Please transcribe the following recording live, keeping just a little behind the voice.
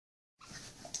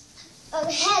Oh,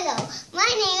 hello. My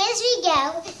name is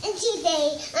Miko, and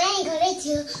today I'm going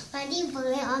to find the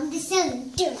volume on the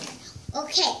cylinder.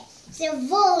 Okay, so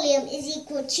volume is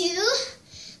equal to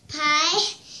pi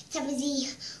times the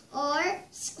r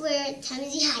squared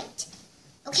times the height.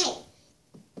 Okay,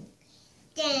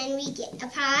 then we get a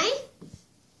pi,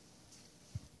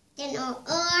 then our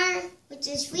r, which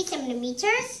is 3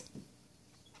 centimeters,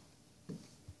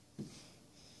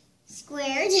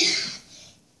 squared,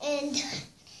 and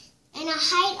a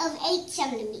height of 8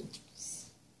 centimeters.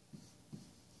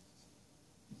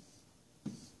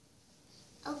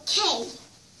 Okay,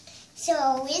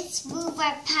 so let's move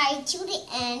our pi to the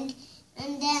end,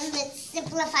 and then let's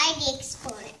simplify the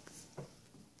exponents.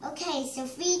 Okay, so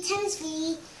 3 times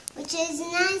 3, which is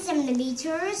 9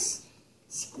 centimeters,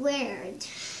 squared.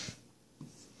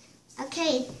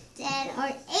 Okay, then our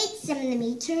 8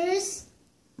 centimeters,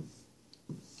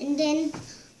 and then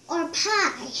our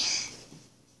pi.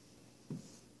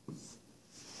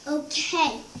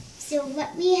 Okay, so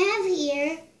what we have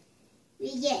here,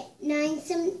 we get 9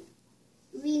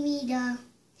 we need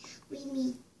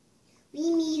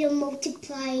to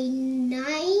multiply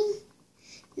 9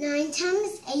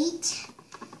 times 8,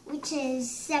 which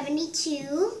is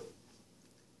 72.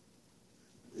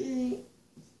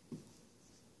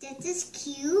 That's this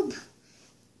cube,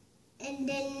 and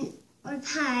then our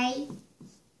pi.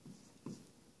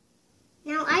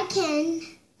 Now I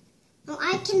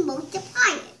can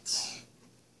multiply it.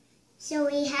 So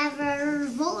we have our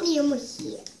volume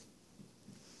here,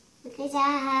 because I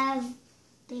have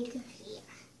bigger here.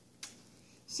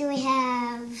 So we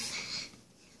have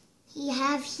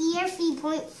here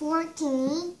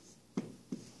 3.14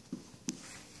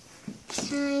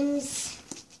 times,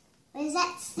 what is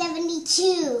that,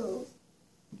 72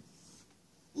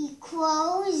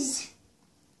 equals,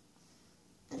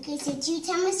 okay, so 2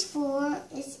 times 4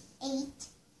 is 8.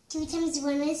 2 times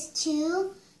 1 is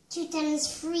 2. 2 times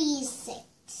 3 is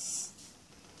 6.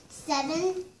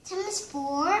 7 times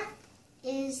 4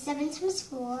 is 7 times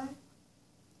 4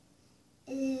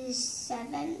 is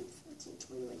 7, 14,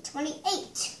 21,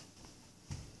 28.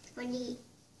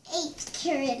 28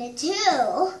 carry the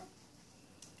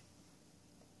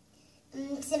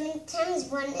 2. 7 times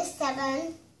 1 is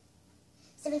 7.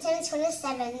 7 times 1 is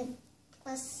 7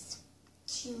 plus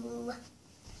 2,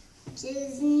 which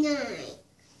is 9.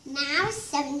 Now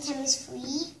 7 times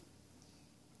 3,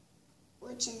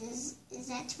 which is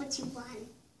that 21?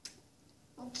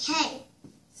 Okay,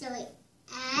 so we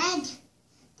add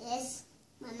this.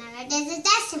 Remember, there's a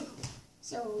decimal.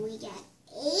 So we get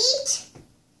 8.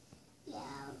 We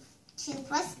have 2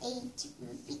 plus 8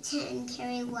 would be 10,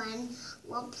 carry 1.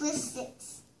 1 plus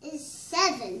 6 is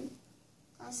 7,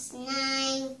 plus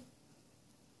 9,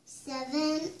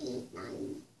 7, 8,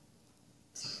 9,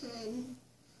 10,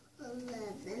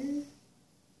 11,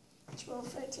 12,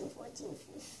 13, 14,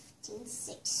 15,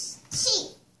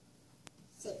 16.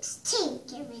 16,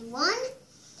 carry 1.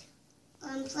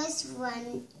 1 plus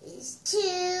 1 is 2,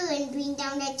 and bring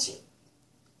down that 2.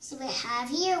 So we have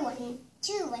here 1,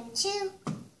 2, 1, 2,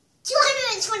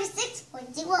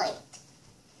 226.08.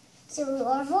 So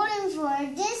our volume for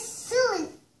this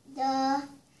cylinder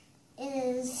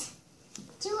is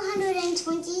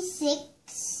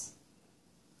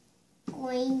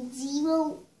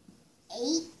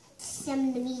 226.08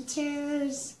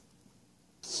 centimeters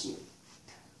cube.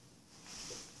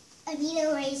 I need to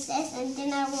erase this, and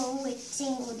then I will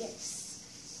rectangle this.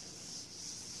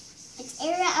 Its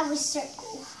area I will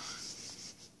circle.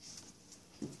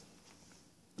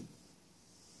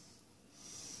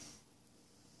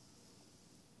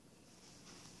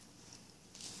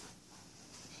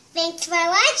 Thanks for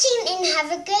watching, and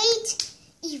have a great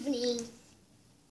evening.